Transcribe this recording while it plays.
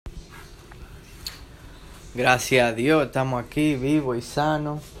Gracias a Dios estamos aquí vivos y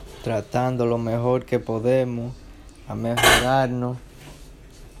sanos, tratando lo mejor que podemos, a mejorarnos.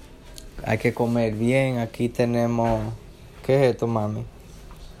 Hay que comer bien. Aquí tenemos, ¿qué es esto, mami?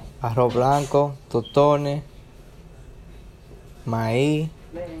 Arroz blanco, tostones, maíz,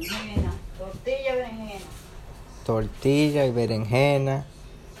 Berenjena, tortilla, berenjena. tortilla y berenjena.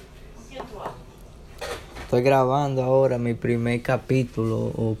 ¿Qué tú haces? Estoy grabando ahora mi primer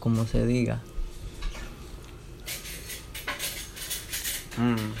capítulo, o como se diga.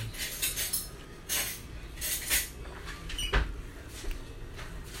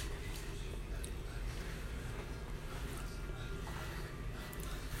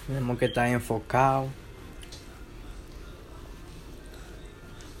 Tenemos que estar enfocados.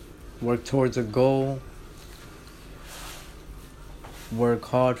 Work towards a goal. Work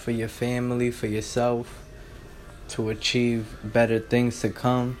hard for your family, for yourself, to achieve better things to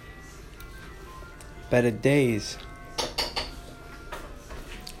come, better days.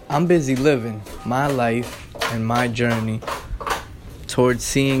 I'm busy living my life and my journey towards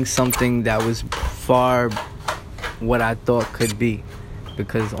seeing something that was far what I thought could be,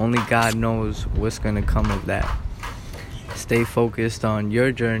 because only God knows what's going to come of that. Stay focused on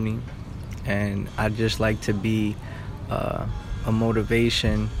your journey, and I'd just like to be a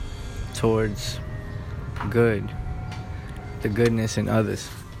motivation towards good, the goodness in others.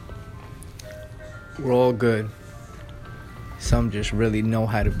 We're all good. Some just really know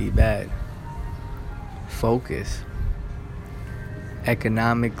how to be bad. Focus.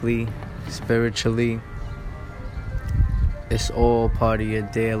 Economically, spiritually, it's all part of your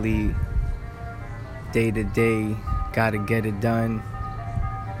daily, day-to-day, gotta get it done.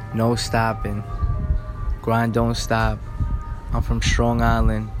 No stopping. Grind don't stop. I'm from Strong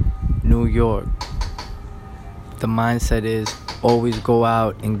Island, New York. The mindset is always go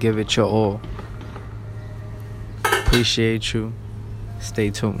out and give it your all. Appreciate you. Stay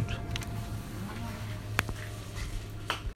tuned.